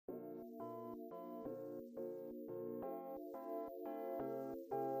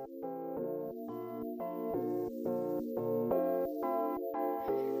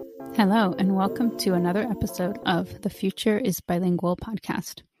Hello, and welcome to another episode of the Future is Bilingual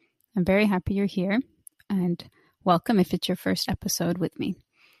podcast. I'm very happy you're here, and welcome if it's your first episode with me.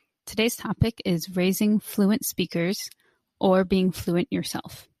 Today's topic is raising fluent speakers or being fluent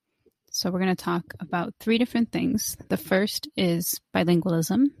yourself. So we're going to talk about three different things. The first is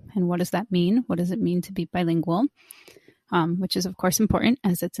bilingualism, and what does that mean? What does it mean to be bilingual? Which is, of course, important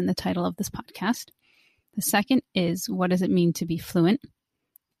as it's in the title of this podcast. The second is, what does it mean to be fluent?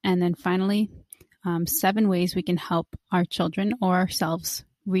 And then finally, 7 ways we can help our children or ourselves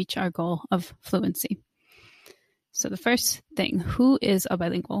reach our goal of fluency. So the first thing, who is a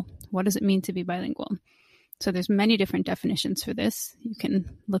bilingual? What does it mean to be bilingual? So there's many different definitions for this. You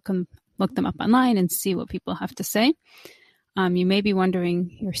can look them up online and see what people have to say. You may be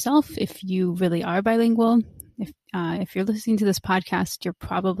wondering yourself if you really are bilingual. If you're listening to this podcast, you're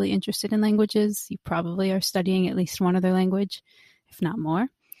probably interested in languages. You probably are studying at least one other language, if not more.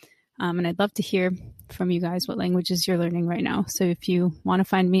 And I'd love to hear from you guys what languages you're learning right now. So if you want to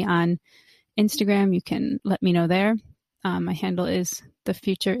find me on Instagram, you can let me know there. My handle is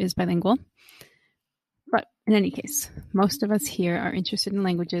thefutureisbilingual. But in any case, most of us here are interested in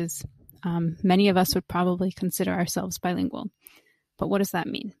languages. Many of us would probably consider ourselves bilingual. But what does that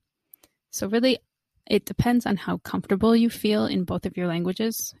mean? So really, it depends on how comfortable you feel in both of your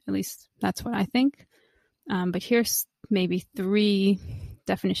languages. At least that's what I think. But here's maybe 3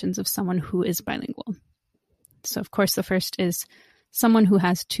 definitions of someone who is bilingual. So, of course, the first is someone who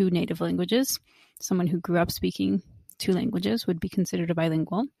has 2 native languages. Someone who grew up speaking 2 languages would be considered a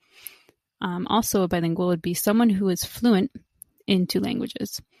bilingual. Also, a bilingual would be someone who is fluent in 2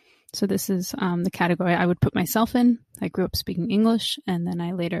 languages. So this is the category I would put myself in. I grew up speaking English, and then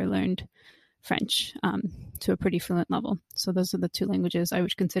I later learned French to a pretty fluent level. So those are the 2 languages I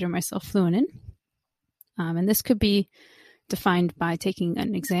would consider myself fluent in. And this could be defined by taking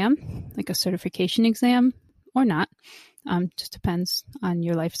an exam, like a certification exam, or not. Just depends on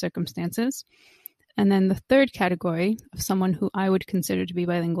your life circumstances. And then the third category of someone who I would consider to be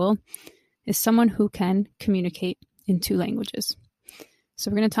bilingual is someone who can communicate in 2 languages. So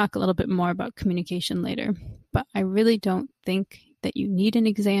we're going to talk a little bit more about communication later, but I really don't think that you need an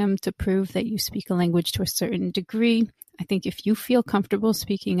exam to prove that you speak a language to a certain degree. I think if you feel comfortable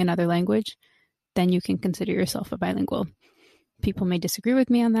speaking another language, then you can consider yourself a bilingual. People may disagree with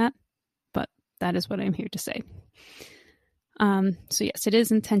me on that, but that is what I'm here to say. So yes, it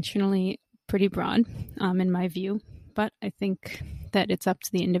is intentionally pretty broad in my view, but I think that it's up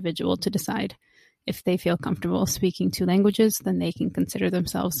to the individual to decide if they feel comfortable speaking 2 languages, then they can consider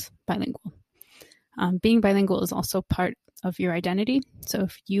themselves bilingual. Being bilingual is also part of your identity. So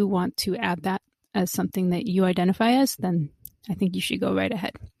if you want to add that as something that you identify as, then I think you should go right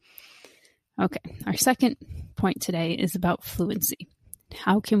ahead. Okay, our second point today is about fluency.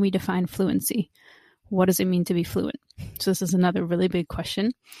 How can we define fluency? What does it mean to be fluent? So this is another really big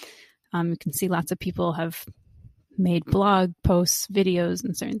question. You can see lots of people have made blog posts, videos,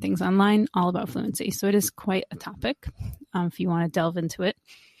 and certain things online all about fluency. So it is quite a topic if you want to delve into it.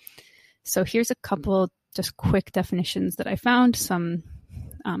 So here's a couple just quick definitions that I found, some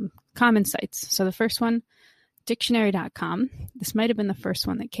common sites. So the first one, dictionary.com. This might have been the first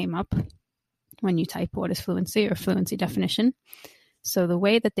one that came up when you type what is fluency or fluency definition. So the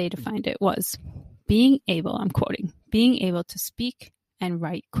way that they defined it was being able, I'm quoting, being able to speak and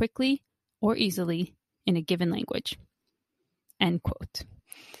write quickly or easily in a given language, end quote.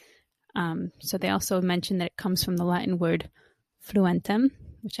 So they also mentioned that it comes from the Latin word fluentem,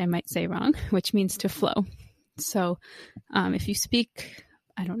 which I might say wrong, which means to flow. So if you speak,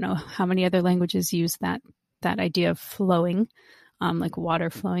 I don't know how many other languages use that idea of flowing, like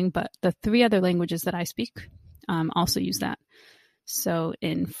water flowing, but the 3 other languages that I speak also use that. So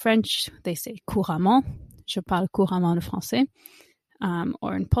in French, they say couramment, je parle couramment le français,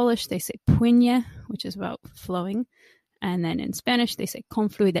 or in Polish, they say płynie, which is about flowing, and then in Spanish, they say con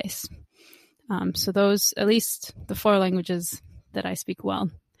fluidez. So those, at least the 4 languages that I speak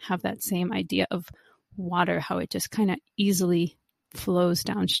well, have that same idea of water, how it just kind of easily flows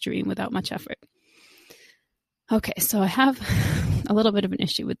downstream without much effort. Okay, so I have a little bit of an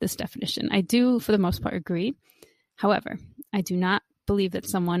issue with this definition. I do, for the most part, agree. However, I do not believe that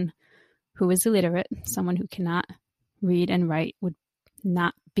someone who is illiterate, someone who cannot read and write, would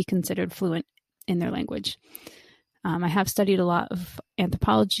not be considered fluent in their language. I have studied a lot of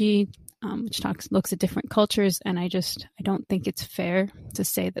anthropology, which looks at different cultures, and I don't think it's fair to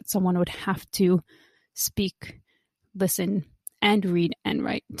say that someone would have to speak, listen, and read and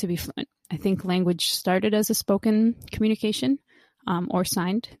write to be fluent. I think language started as a spoken communication, or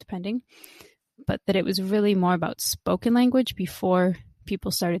signed, depending, but that it was really more about spoken language before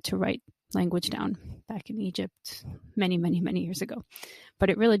people started to write language down back in Egypt many, many, many years ago. But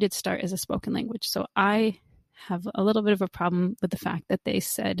it really did start as a spoken language. So I have a little bit of a problem with the fact that they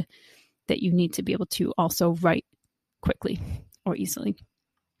said that you need to be able to also write quickly or easily.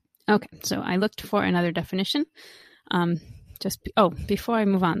 Okay, so I looked for another definition. Before I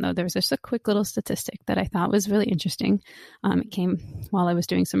move on, though, there was just a quick little statistic that I thought was really interesting. It came while I was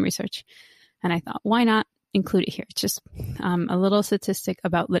doing some research, and I thought, why not include it here? It's just a little statistic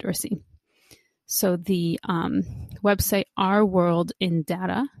about literacy. So the website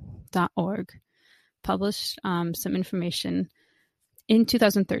ourworldindata.org published some information in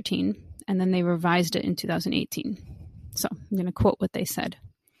 2013, and then they revised it in 2018. So I'm going to quote what they said.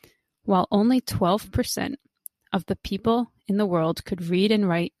 While only 12% of the people in the world could read and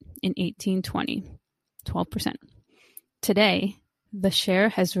write in 1820, 12%. Today, the share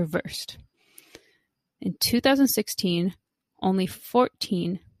has reversed. In 2016, only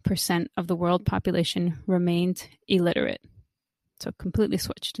 14% of the world population remained illiterate. So completely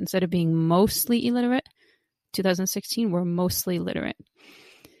switched. Instead of being mostly illiterate, 2016, we're mostly literate.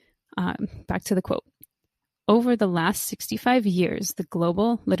 Back to the quote. Over the last 65 years, the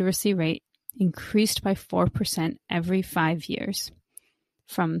global literacy rate increased by 4% every 5 years,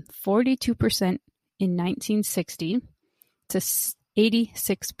 from 42% in 1960 to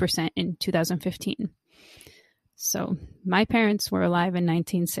 86% in 2015. So my parents were alive in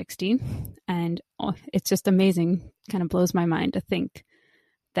 1960, and it's just amazing, kind of blows my mind to think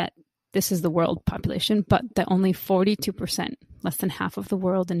that this is the world population, but that only 42%, less than half of the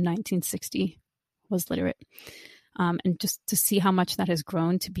world in 1960, was literate. And just to see how much that has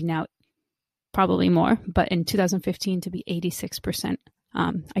grown to be now probably more, but in 2015 to be 86%.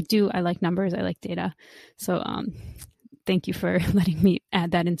 I like numbers, I like data. So thank you for letting me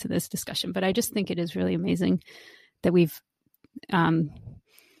add that into this discussion. But I just think it is really amazing that we've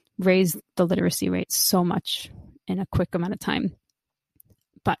raised the literacy rate so much in a quick amount of time.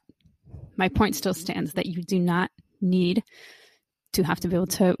 But my point still stands that you do not need to have to be able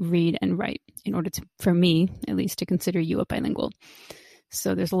to read and write in order to, for me at least, to consider you a bilingual.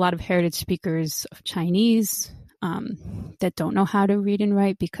 So there's a lot of heritage speakers of Chinese that don't know how to read and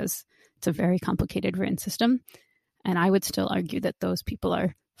write because it's a very complicated written system. And I would still argue that those people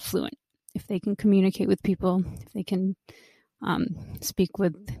are fluent. If they can communicate with people, if they can speak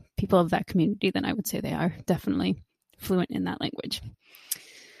with people of that community, then I would say they are definitely fluent in that language.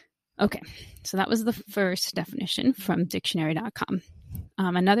 Okay, so that was the first definition from dictionary.com.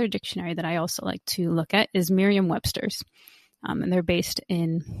 Another dictionary that I also like to look at is Merriam-Webster's, and they're based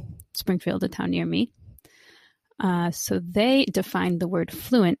in Springfield, a town near me. So they define the word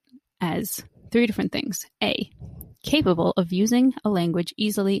fluent as 3 different things. A, capable of using a language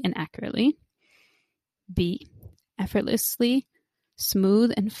easily and accurately. B, effortlessly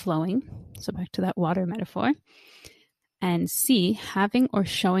smooth and flowing. So back to that water metaphor. And C, having or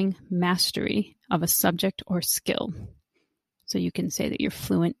showing mastery of a subject or skill. So you can say that you're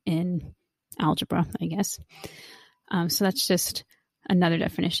fluent in algebra, I guess. So that's just another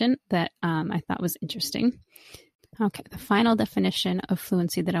definition that I thought was interesting. Okay, the final definition of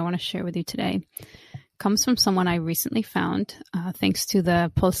fluency that I want to share with you today comes from someone I recently found, thanks to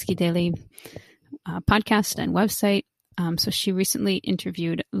the Polski Daily podcast and website. So she recently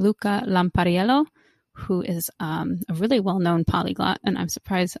interviewed Luca Lampariello, who is a really well-known polyglot, and I'm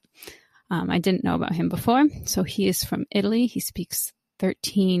surprised I didn't know about him before. So he is from Italy. He speaks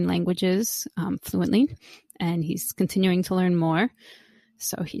 13 languages fluently, and he's continuing to learn more.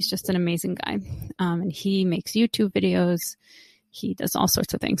 So he's just an amazing guy. And he makes YouTube videos. He does all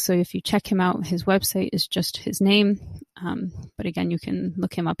sorts of things. So if you check him out, his website is just his name. But again, you can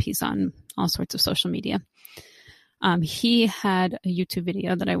look him up. He's on all sorts of social media. He had a YouTube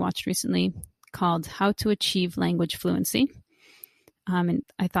video that I watched recently called How to Achieve Language Fluency. And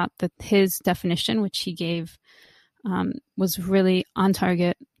I thought that his definition, which he gave, was really on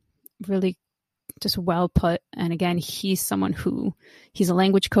target, really just well put. And again, he's someone he's a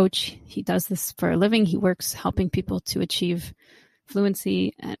language coach. He does this for a living. He works helping people to achieve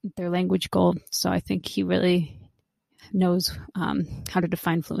fluency and their language goal. So I think he really knows how to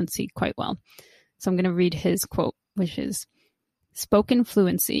define fluency quite well. So I'm going to read his quote, which is, "Spoken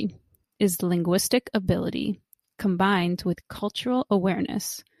fluency is the linguistic ability combined with cultural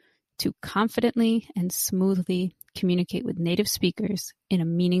awareness to confidently and smoothly communicate with native speakers in a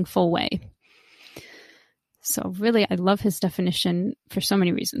meaningful way." So really, I love his definition for so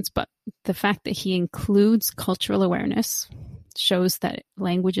many reasons, but the fact that he includes cultural awareness shows that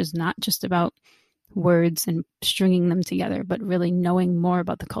language is not just about words and stringing them together, but really knowing more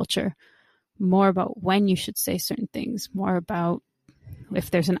about the culture, more about when you should say certain things, more about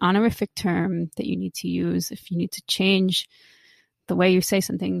if there's an honorific term that you need to use, if you need to change the way you say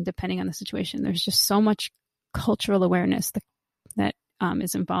something depending on the situation, there's just so much cultural awareness that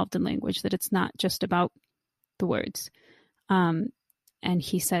is involved in language, that it's not just about the words. And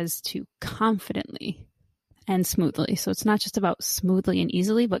he says to confidently and smoothly. So it's not just about smoothly and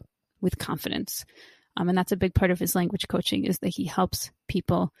easily, but with confidence. And that's a big part of his language coaching, is that he helps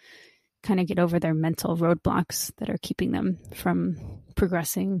people kind of get over their mental roadblocks that are keeping them from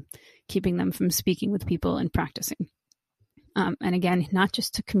progressing, keeping them from speaking with people and practicing. And again, not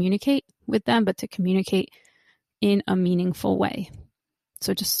just to communicate with them, but to communicate in a meaningful way.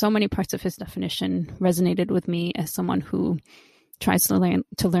 So just so many parts of his definition resonated with me as someone who tries to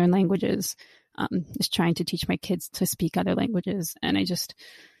learn languages, is trying to teach my kids to speak other languages. And I just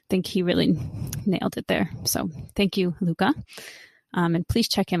think he really nailed it there. So thank you, Luca. And please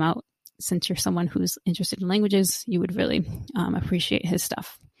check him out. Since you're someone who's interested in languages, you would really appreciate his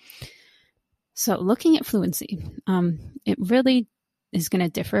stuff. So looking at fluency, it really is going to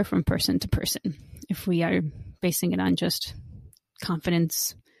differ from person to person. If we are basing it on just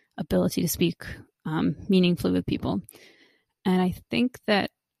confidence, ability to speak meaningfully with people. And I think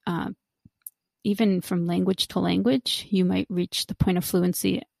that even from language to language, you might reach the point of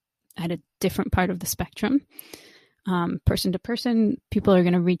fluency at a different part of the spectrum. Person to person, people are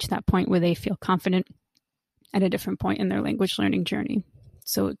going to reach that point where they feel confident at a different point in their language learning journey.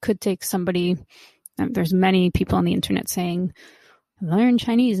 So it could take somebody, there's many people on the internet saying, learn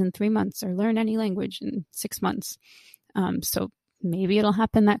Chinese in 3 months or learn any language in 6 months. So maybe it'll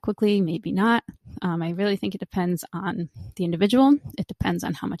happen that quickly, maybe not. I really think it depends on the individual. It depends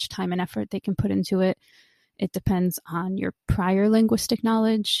on how much time and effort they can put into it. It depends on your prior linguistic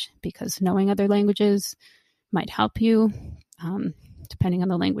knowledge, because knowing other languages might help you, depending on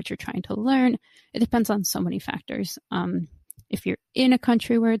the language you're trying to learn. It depends on so many factors. If you're in a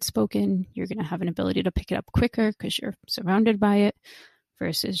country where it's spoken, you're going to have an ability to pick it up quicker because you're surrounded by it,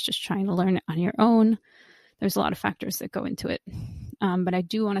 versus just trying to learn it on your own. There's a lot of factors that go into it. But I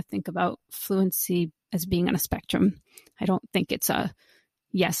do want to think about fluency as being on a spectrum. I don't think it's a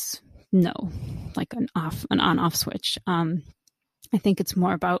yes, no, like an on-off switch. I think it's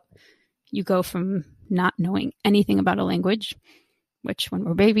more about, you go from not knowing anything about a language, which when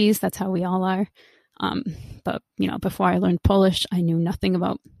we're babies, that's how we all are. But, before I learned Polish, I knew nothing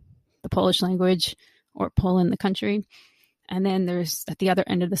about the Polish language or Poland, the country. And then there's, at the other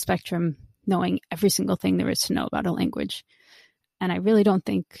end of the spectrum, knowing every single thing there is to know about a language. And I really don't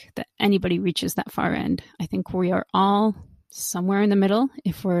think that anybody reaches that far end. I think we are all somewhere in the middle.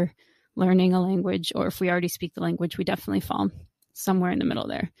 If we're learning a language, or if we already speak the language, we definitely fall somewhere in the middle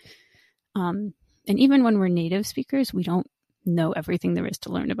there. And even when we're native speakers, we don't know everything there is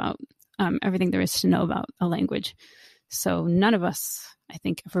to learn about, everything there is to know about a language. So none of us, I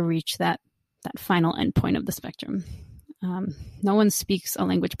think, ever reach that final endpoint of the spectrum. No one speaks a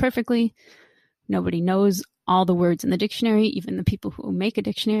language perfectly. Nobody knows all the words in the dictionary, even the people who make a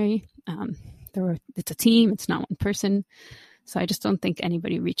dictionary. It's a team, it's not one person. So I just don't think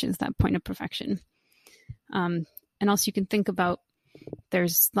anybody reaches that point of perfection. And also you can think about,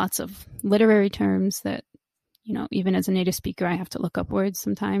 there's lots of literary terms that, even as a native speaker, I have to look up words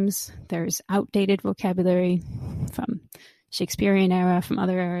sometimes. There's outdated vocabulary from Shakespearean era, from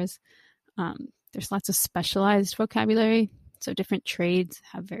other eras. There's lots of specialized vocabulary. So different trades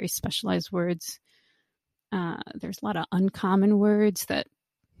have very specialized words. There's a lot of uncommon words that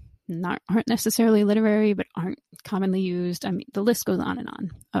aren't necessarily literary, but aren't commonly used. I mean, the list goes on and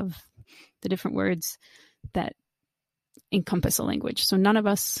on of the different words that encompass a language. So none of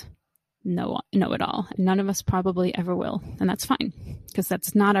us know it all. And none of us probably ever will. And that's fine, because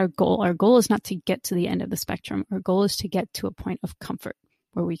that's not our goal. Our goal is not to get to the end of the spectrum. Our goal is to get to a point of comfort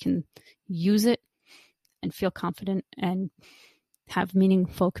where we can use it and feel confident and have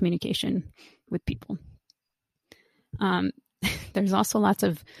meaningful communication with people. There's also lots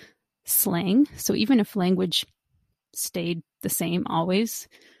of slang. So even if language stayed the same always,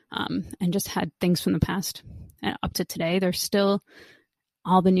 and just had things from the past up to today, there's still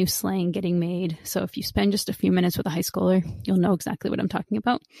all the new slang getting made. So if you spend just a few minutes with a high schooler, you'll know exactly what I'm talking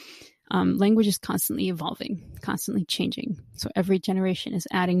about. Language is constantly evolving, constantly changing. So every generation is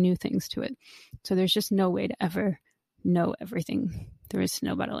adding new things to it. So there's just no way to ever know everything there is to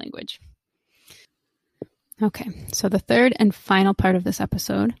know about a language. Okay, so the third and final part of this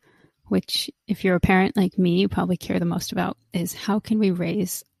episode, which if you're a parent like me, you probably care the most about, is how can we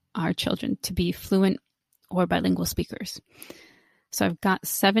raise our children to be fluent or bilingual speakers? So I've got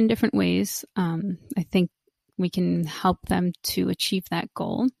 7 different ways I think we can help them to achieve that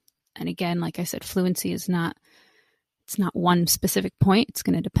goal. And again, like I said, fluency it's it's not one specific point. It's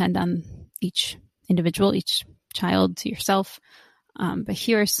going to depend on each individual, each child, to yourself. But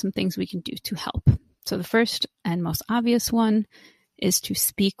here are some things we can do to help. So the first and most obvious one is to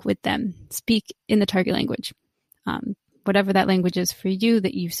speak with them. Speak in the target language. Whatever that language is for you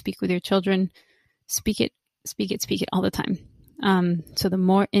that you speak with your children, speak it all the time. So the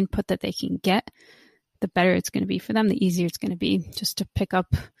more input that they can get, the better it's going to be for them, the easier it's going to be just to pick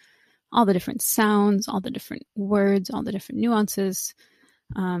up all the different sounds, all the different words, all the different nuances.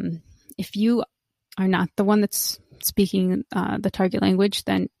 If you are not the one that's speaking the target language,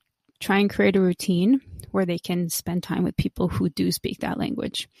 then try and create a routine where they can spend time with people who do speak that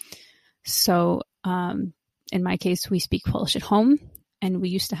language. So in my case, we speak Polish at home, and we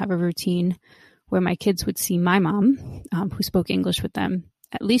used to have a routine where my kids would see my mom, who spoke English with them,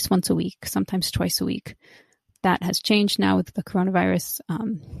 at least once a week, sometimes twice a week. That has changed now with the coronavirus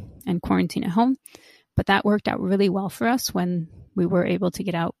and quarantine at home, but that worked out really well for us when we were able to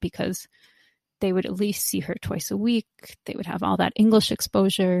get out, because they would at least see her twice a week. They would have all that English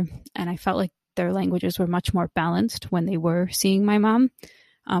exposure, and I felt like their languages were much more balanced when they were seeing my mom.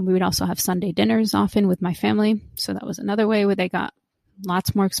 We would also have Sunday dinners often with my family, so that was another way where they got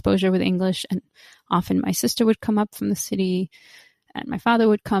lots more exposure with English, and often my sister would come up from the city and my father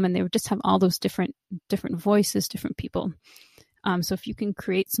would come, and they would just have all those different voices, different people. So if you can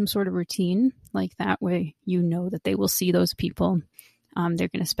create some sort of routine like that, where you know that they will see those people, they're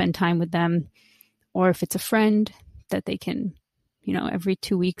going to spend time with them, or if it's a friend that they can, every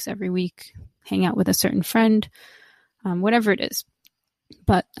 2 weeks, every week, hang out with a certain friend, whatever it is.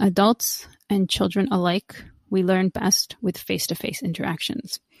 But adults and children alike, we learn best with face-to-face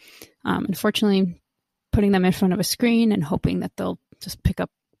interactions. Unfortunately, putting them in front of a screen and hoping that they'll just pick up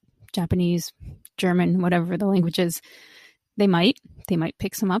Japanese, German, whatever the language is, they might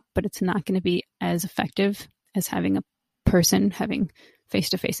pick some up, but it's not going to be as effective as having a person having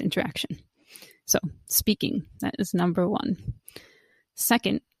face-to-face interaction. So speaking, that is number one.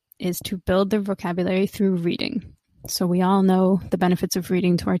 Second is to build their vocabulary through reading. So we all know the benefits of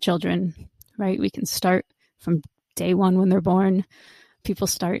reading to our children, right? We can start from day one when they're born. People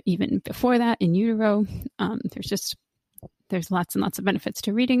start even before that in utero. There's lots and lots of benefits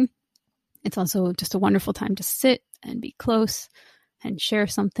to reading. It's also just a wonderful time to sit and be close and share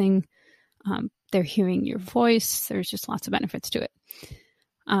something. They're hearing your voice. There's just lots of benefits to it.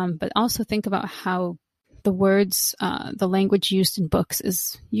 But also think about how the words, the language used in books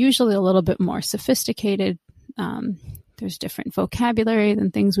is usually a little bit more sophisticated. There's different vocabulary than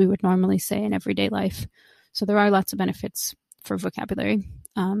things we would normally say in everyday life. So there are lots of benefits for vocabulary.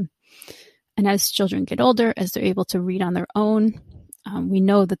 And as children get older, as they're able to read on their own, we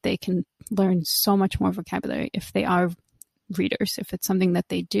know that they can learn so much more vocabulary if they are readers, if it's something that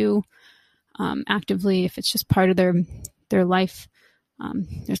they do actively, if it's just part of their life.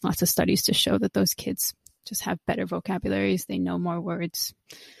 There's lots of studies to show that those kids just have better vocabularies. They know more words.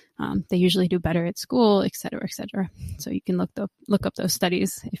 They usually do better at school, et cetera, et cetera. So you can look up those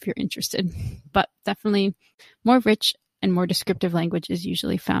studies if you're interested. But definitely more rich and more descriptive language is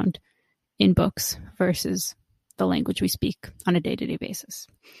usually found in books versus the language we speak on a day-to-day basis.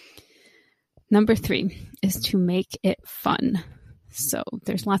 Number 3 is to make it fun. So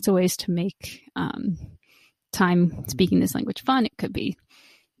there's lots of ways to make time speaking this language fun. It could be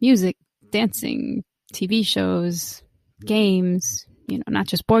music, dancing, TV shows, games, not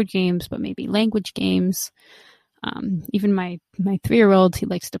just board games, but maybe language games. Even my 3-year-old, he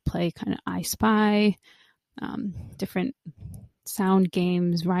likes to play kind of I Spy, different sound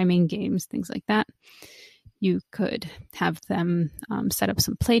games, rhyming games, things like that. You could have them set up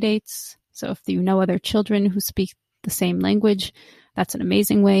some play dates. So if you know other children who speak the same language, that's an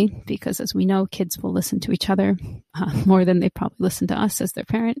amazing way, because as we know, kids will listen to each other more than they probably listen to us as their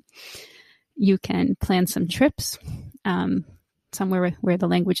parent. You can plan some trips somewhere where the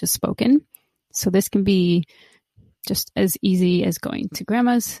language is spoken. So this can be just as easy as going to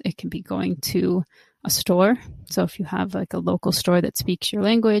grandma's. It can be going to a store. So if you have like a local store that speaks your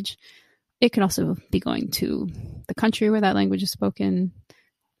language, it can also be going to the country where that language is spoken.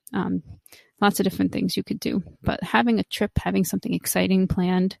 Lots of different things you could do. But having a trip, having something exciting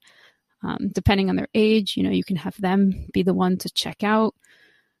planned, depending on their age, you can have them be the one to check out,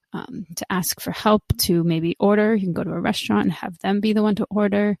 to ask for help, to maybe order. You can go to a restaurant and have them be the one to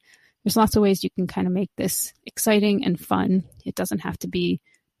order. There's lots of ways you can kind of make this exciting and fun. It doesn't have to be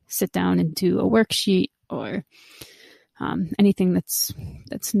sit down and do a worksheet or anything that's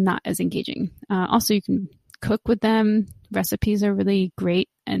not as engaging. Also, you can cook with them. Recipes are really great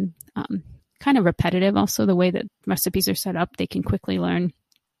and kind of repetitive. Also, the way that recipes are set up, they can quickly learn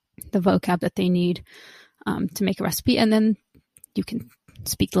the vocab that they need. to make a recipe, and then you can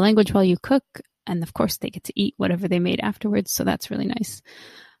speak the language while you cook. And of course, they get to eat whatever they made afterwards. So that's really nice.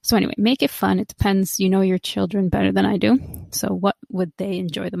 So anyway, make it fun. It depends. You know your children better than I do. So what would they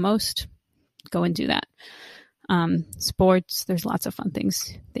enjoy the most? Go and do that. Sports, there's lots of fun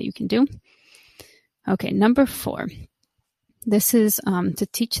things that you can do. Okay, number 4. This is to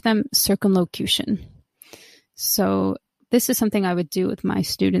teach them circumlocution. So this is something I would do with my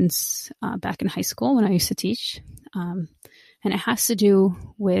students back in high school when I used to teach. And it has to do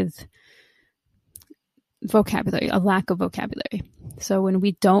with vocabulary, a lack of vocabulary. So when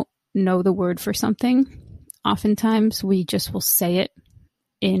we don't know the word for something, oftentimes we just will say it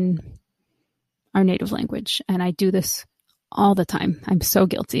in our native language. And I do this all the time. I'm so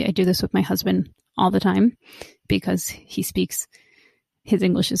guilty. I do this with my husband all the time because he speaks, his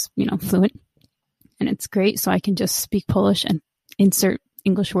English is, fluent, and it's great. So I can just speak Polish and insert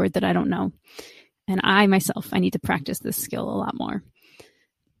English word that I don't know. And I need to practice this skill a lot more.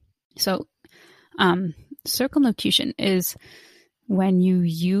 So, circumlocution is when you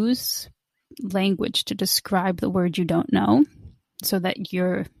use language to describe the word you don't know so that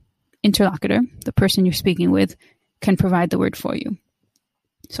your interlocutor, the person you're speaking with, can provide the word for you.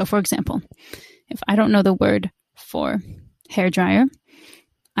 So for example, if I don't know the word for hairdryer,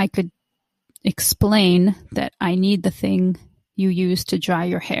 I could explain that I need the thing you use to dry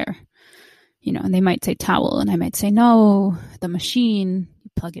your hair. And they might say towel, and I might say, no, the machine, you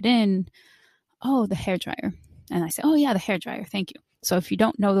plug it in. Oh, the hairdryer. And I say, oh yeah, the hairdryer. Thank you. So if you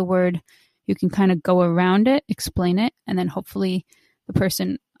don't know the word, you can kind of go around it, explain it, and then hopefully the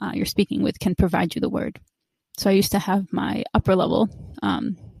person you're speaking with can provide you the word. So I used to have my upper level,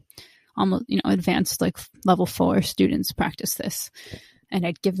 almost, advanced, like level 4 students practice this. And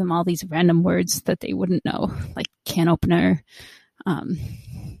I'd give them all these random words that they wouldn't know, like can opener,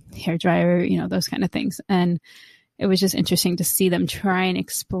 hairdryer, those kind of things. And it was just interesting to see them try and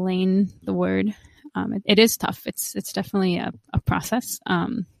explain the word. It is tough. It's definitely a process.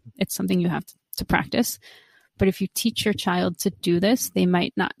 It's something you have to practice. But if you teach your child to do this, they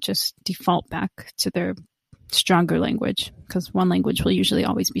might not just default back to their stronger language, because one language will usually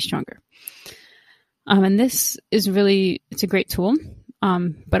always be stronger. And this is it's a great tool.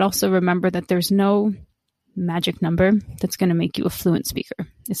 But also remember that there's no magic number that's going to make you a fluent speaker.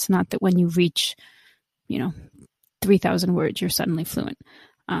 It's not that when you reach, 3,000 words, you're suddenly fluent.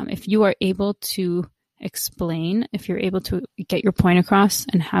 If you are able to explain, if you're able to get your point across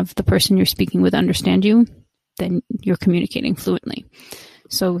and have the person you're speaking with understand you, then you're communicating fluently.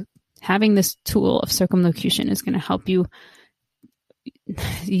 So having this tool of circumlocution is going to help you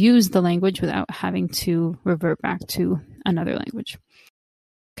use the language without having to revert back to another language.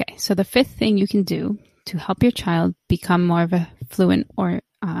 Okay, so the 5th thing you can do to help your child become more of a fluent or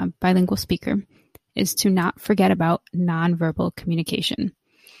bilingual speaker is to not forget about nonverbal communication.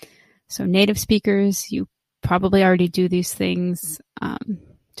 So native speakers, you probably already do these things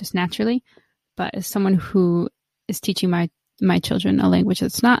just naturally, but as someone who is teaching my children a language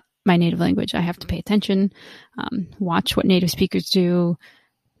that's not my native language, I have to pay attention, watch what native speakers do,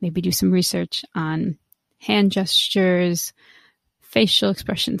 maybe do some research on hand gestures, facial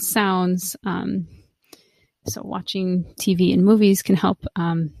expressions, sounds. So watching TV and movies can help,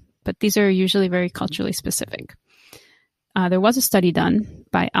 but these are usually very culturally specific. There was a study done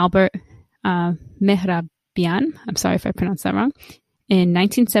by Albert Mehrabian, I'm sorry if I pronounced that wrong, in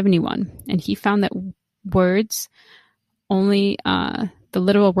 1971, and he found that words only, the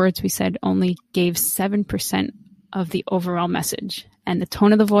literal words we said only gave 7% of the overall message, and the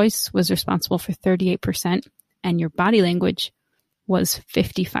tone of the voice was responsible for 38%, and your body language was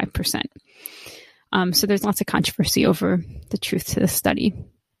 55%. So there's lots of controversy over the truth to this study,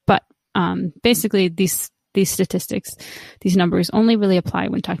 but basically these statistics, these numbers only really apply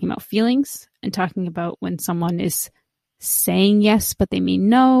when talking about feelings and talking about when someone is saying yes, but they mean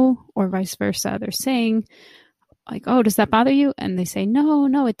no, or vice versa. They're saying like, oh, does that bother you? And they say,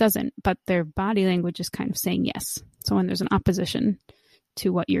 no, it doesn't. But their body language is kind of saying yes. So when there's an opposition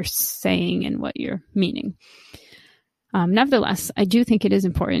to what you're saying and what you're meaning. Nevertheless, I do think it is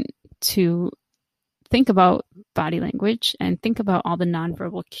important to think about body language and think about all the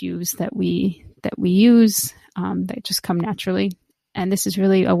nonverbal cues that we use that just come naturally. And this is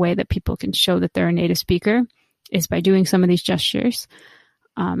really a way that people can show that they're a native speaker, is by doing some of these gestures.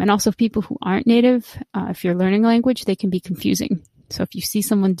 And also people who aren't native, if you're learning a language, they can be confusing. So if you see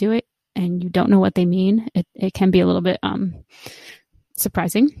someone do it and you don't know what they mean, it can be a little bit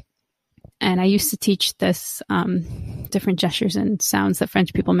surprising. And I used to teach this different gestures and sounds that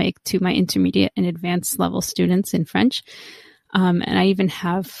French people make to my intermediate and advanced level students in French. And I even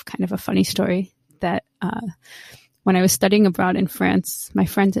have kind of a funny story that when I was studying abroad in France, my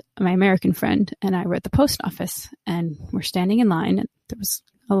American friend, and I were at the post office, and we're standing in line, and there was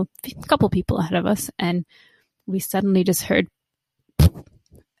a couple people ahead of us, and we suddenly just heard,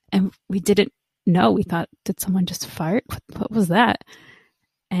 and we didn't know. We thought, did someone just fart? What was that?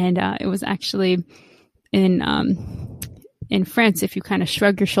 And it was actually in France, if you kind of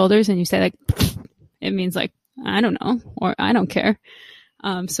shrug your shoulders and you say like, it means like, I don't know, or I don't care.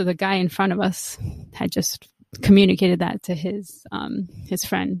 So the guy in front of us had just communicated that to his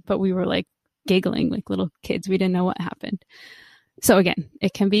friend, but we were like giggling like little kids. We didn't know what happened. So again,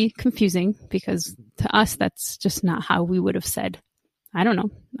 it can be confusing because to us, that's just not how we would have said, I don't know,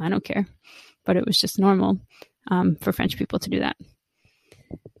 I don't care. But it was just normal for French people to do that.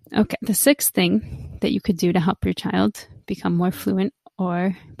 Okay, the sixth thing that you could do to help your child become more fluent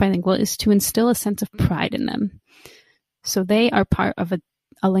or bilingual is to instill a sense of pride in them. So they are part of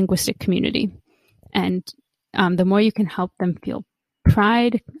a linguistic community. And the more you can help them feel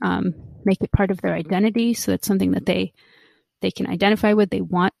pride, make it part of their identity, so that's something that they can identify with, they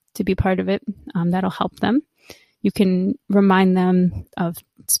want to be part of it, that'll help them. You can remind them of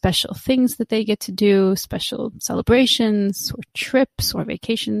special things that they get to do, special celebrations or trips or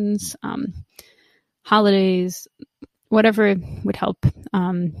vacations, holidays, whatever would help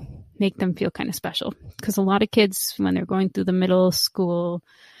make them feel kind of special. Because a lot of kids, when they're going through the middle school,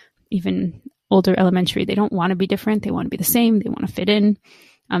 even older elementary, they don't want to be different. They want to be the same. They want to fit in.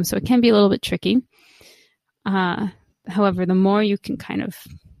 So it can be a little bit tricky. However, the more you can kind of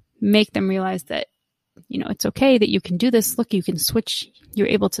make them realize that, it's okay that you can do this. Look, you can switch. You're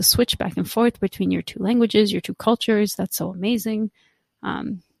able to switch back and forth between your two languages, your two cultures. That's so amazing.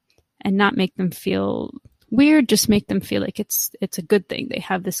 And not make them feel weird. Just make them feel like it's a good thing. They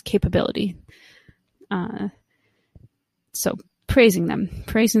have this capability. So praising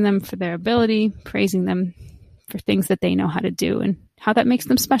them for their ability, praising them for things that they know how to do and how that makes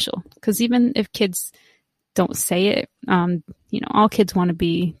them special. Because even if kids don't say it, all kids want to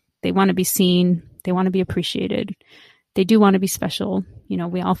be seen. They want to be appreciated. They do want to be special.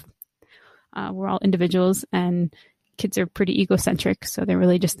 We're all individuals, and kids are pretty egocentric. So they're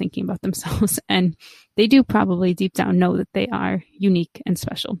really just thinking about themselves. And they do probably deep down know that they are unique and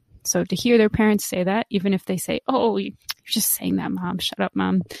special. So to hear their parents say that, even if they say, oh, you're just saying that, Mom, shut up,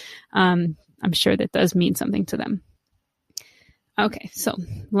 Mom. I'm sure that does mean something to them. Okay. So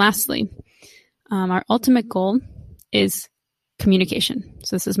lastly, our ultimate goal is communication.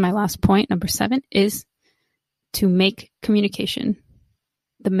 So this is my last point. Number 7 is to make communication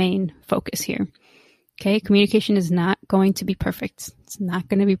the main focus here. Okay. Communication is not going to be perfect. It's not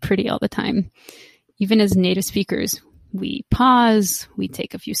going to be pretty all the time. Even as native speakers, we pause, we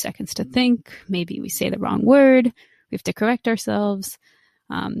take a few seconds to think. Maybe we say the wrong word. We have to correct ourselves.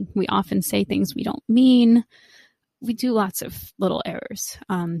 We often say things we don't mean. We do lots of little errors.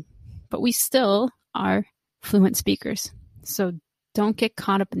 But we still are fluent speakers. So don't get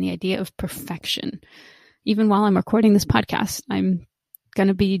caught up in the idea of perfection. Even while I'm recording this podcast, I'm going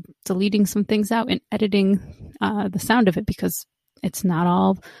to be deleting some things out and editing the sound of it because it's not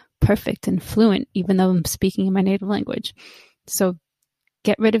all perfect and fluent, even though I'm speaking in my native language. So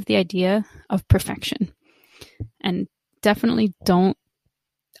get rid of the idea of perfection. And definitely don't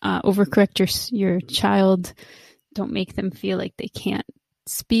overcorrect your child. Don't make them feel like they can't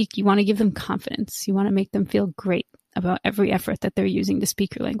speak. You want to give them confidence. You want to make them feel great about every effort that they're using to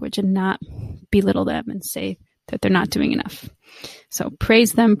speak your language and not belittle them and say that they're not doing enough. So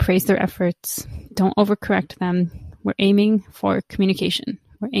praise them, praise their efforts. Don't overcorrect them. We're aiming for communication.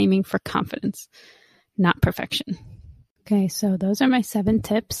 We're aiming for confidence, not perfection. Okay, so those are my 7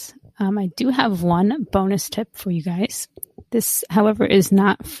 tips. I do have one bonus tip for you guys. This, however, is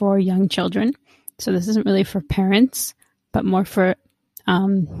not for young children. So this isn't really for parents, but more for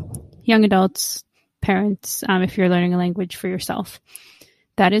young adults, parents, if you're learning a language for yourself.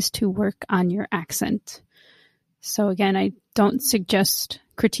 That is to work on your accent. So again, I don't suggest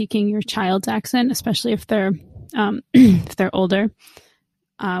critiquing your child's accent, especially if they're older.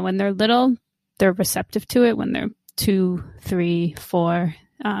 When they're little, they're receptive to it. When they're 2, 3, 4,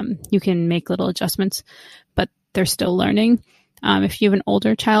 you can make little adjustments, but they're still learning. If you have an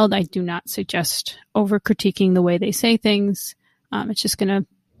older child, I do not suggest over critiquing the way they say things. It's just going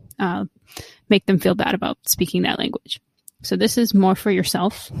to make them feel bad about speaking that language. So this is more for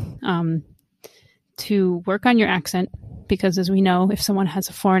yourself, to work on your accent, because as we know, if someone has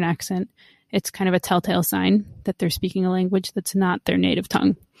a foreign accent, it's kind of a telltale sign that they're speaking a language that's not their native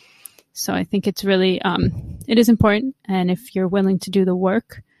tongue. So I think it's really, it is important. And if you're willing to do the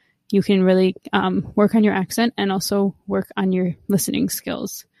work, you can really work on your accent and also work on your listening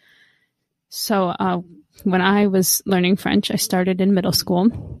skills. So when I was learning French, I started in middle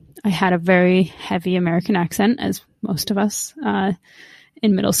school. I had a very heavy American accent, as most of us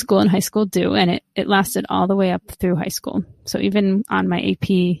in middle school and high school do, and it lasted all the way up through high school. So even on my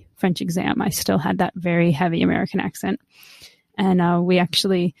AP French exam, I still had that very heavy American accent. And we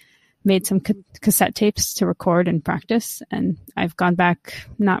actually made some cassette tapes to record and practice, and I've gone back,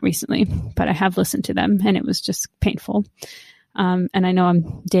 not recently, but I have listened to them, and it was just painful. And I know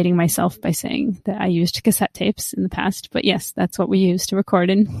I'm dating myself by saying that I used cassette tapes in the past, but yes, that's what we used to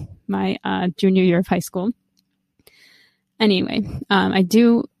record in my junior year of high school. Anyway, I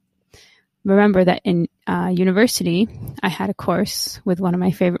do remember that in university, I had a course with one of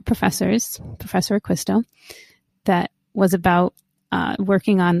my favorite professors, Professor Acquisto, that was about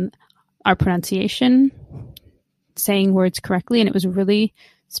working on our pronunciation, saying words correctly, and it was really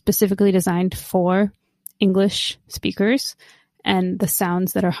specifically designed for English speakers and the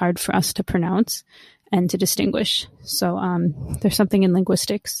sounds that are hard for us to pronounce and to distinguish. So there's something in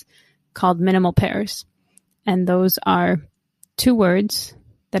linguistics called minimal pairs, and those are two words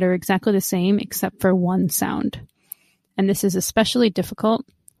that are exactly the same except for one sound. And this is especially difficult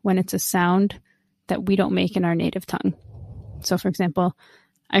when it's a sound that we don't make in our native tongue. So, for example,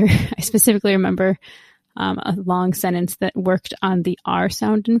 I specifically remember a long sentence that worked on the R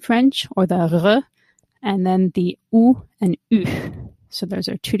sound in French, or the R, and then the U and U. So those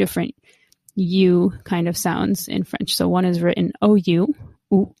are two different U kind of sounds in French. So one is written O-U,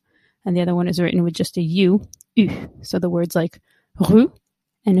 U, and the other one is written with just a U, U. So the words like rue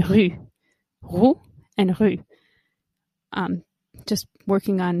and rue, roux and rue. Just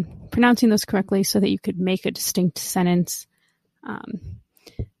working on pronouncing those correctly so that you could make a distinct sentence.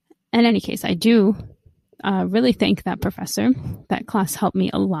 In any case, I do really thank that professor. That class helped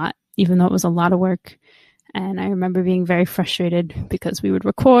me a lot, even though it was a lot of work. And I remember being very frustrated because we would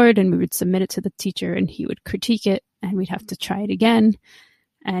record and we would submit it to the teacher and he would critique it and we'd have to try it again.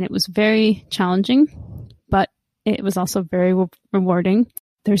 And it was very challenging, but it was also very rewarding.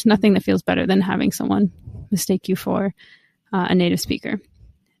 There's nothing that feels better than having someone mistake you for a native speaker.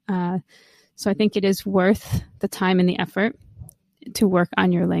 So I think it is worth the time and the effort to work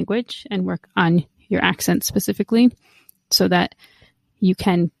on your language and work on your accent specifically so that you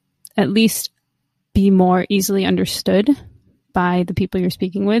can at least be more easily understood by the people you're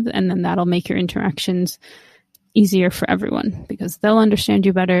speaking with. And then that'll make your interactions easier for everyone because they'll understand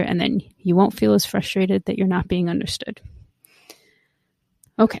you better. And then you won't feel as frustrated that you're not being understood.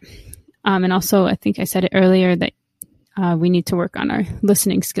 Okay. And also, I think I said it earlier that we need to work on our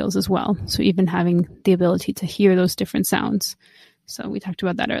listening skills as well. So even having the ability to hear those different sounds. So we talked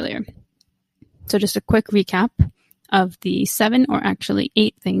about that earlier. So just a quick recap of the 7 or actually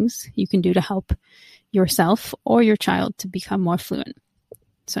 8 things you can do to help yourself or your child to become more fluent.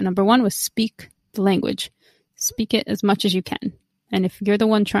 So number 1 was speak the language. Speak it as much as you can. And if you're the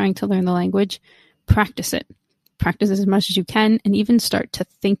one trying to learn the language, practice it. Practice as much as you can and even start to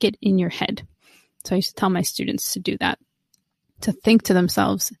think it in your head. So I used to tell my students to do that, to think to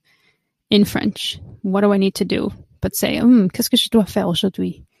themselves in French. What do I need to do? But say, qu'est-ce que je dois faire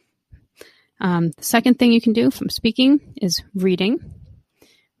aujourd'hui? The second thing you can do from speaking is reading.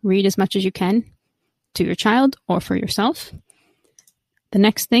 Read as much as you can to your child or for yourself. The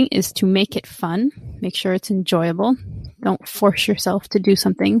next thing is to make it fun. Make sure it's enjoyable. Don't force yourself to do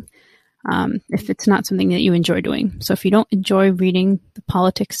something if it's not something that you enjoy doing. So if you don't enjoy reading the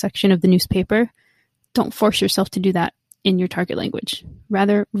politics section of the newspaper, don't force yourself to do that in your target language.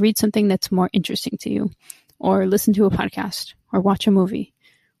 Rather, read something that's more interesting to you, or listen to a podcast, or watch a movie,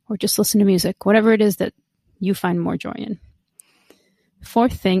 or just listen to music, whatever it is that you find more joy in.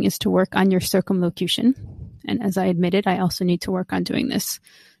 Fourth thing is to work on your circumlocution. And as I admitted, I also need to work on doing this.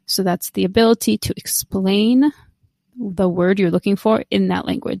 So that's the ability to explain the word you're looking for in that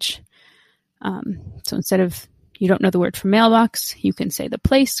language. So instead of you don't know the word for mailbox, you can say the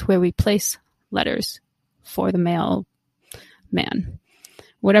place where we place letters for the mailman.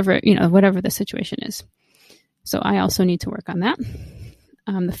 Whatever the situation is. So I also need to work on that.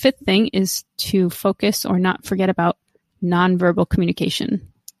 The fifth thing is to focus or not forget about nonverbal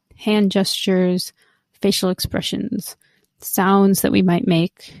communication, hand gestures, facial expressions, sounds that we might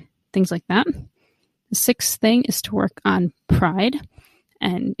make, things like that. The sixth thing is to work on pride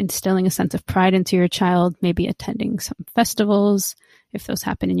and instilling a sense of pride into your child, maybe attending some festivals, if those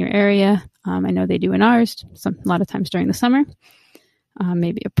happen in your area. I know they do in ours, a lot of times during the summer,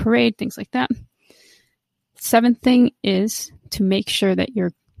 maybe a parade, things like that. Seventh thing is to make sure that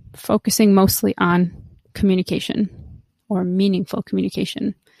you're focusing mostly on communication or meaningful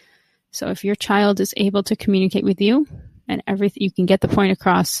communication. So if your child is able to communicate with you and everything, you can get the point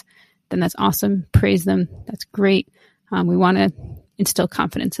across then that's awesome. Praise them. That's great. We want to instill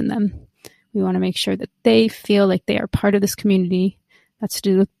confidence in them. We want to make sure that they feel like they are part of this community. That's to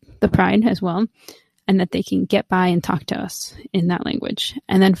do with the pride as well, and that they can get by and talk to us in that language.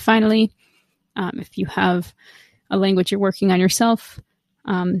 And then finally, if you have a language you're working on yourself,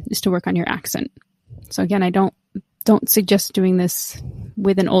 is to work on your accent. So again, I don't suggest doing this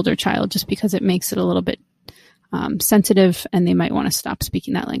with an older child just because it makes it a little bit sensitive and they might want to stop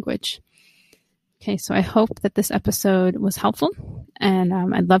speaking that language. Okay, so I hope that this episode was helpful, and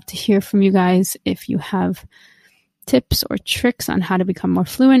I'd love to hear from you guys if you have tips or tricks on how to become more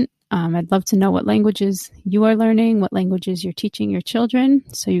fluent. I'd love to know what languages you are learning, what languages you're teaching your children.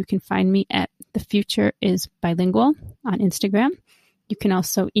 So you can find me at The Future is Bilingual on Instagram. You can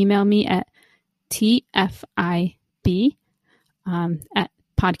also email me at tfib at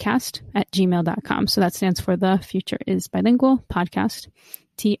podcast@gmail.com. So that stands for The Future is Bilingual Podcast,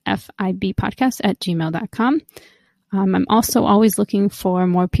 tfib podcast@gmail.com. I'm also always looking for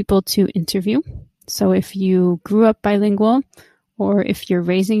more people to interview. So if you grew up bilingual, or if you're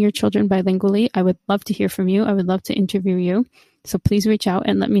raising your children bilingually, I would love to hear from you. I would love to interview you. So please reach out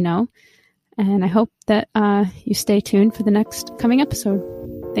and let me know. And I hope that you stay tuned for the next coming episode.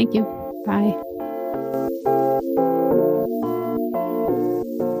 Thank you. Bye.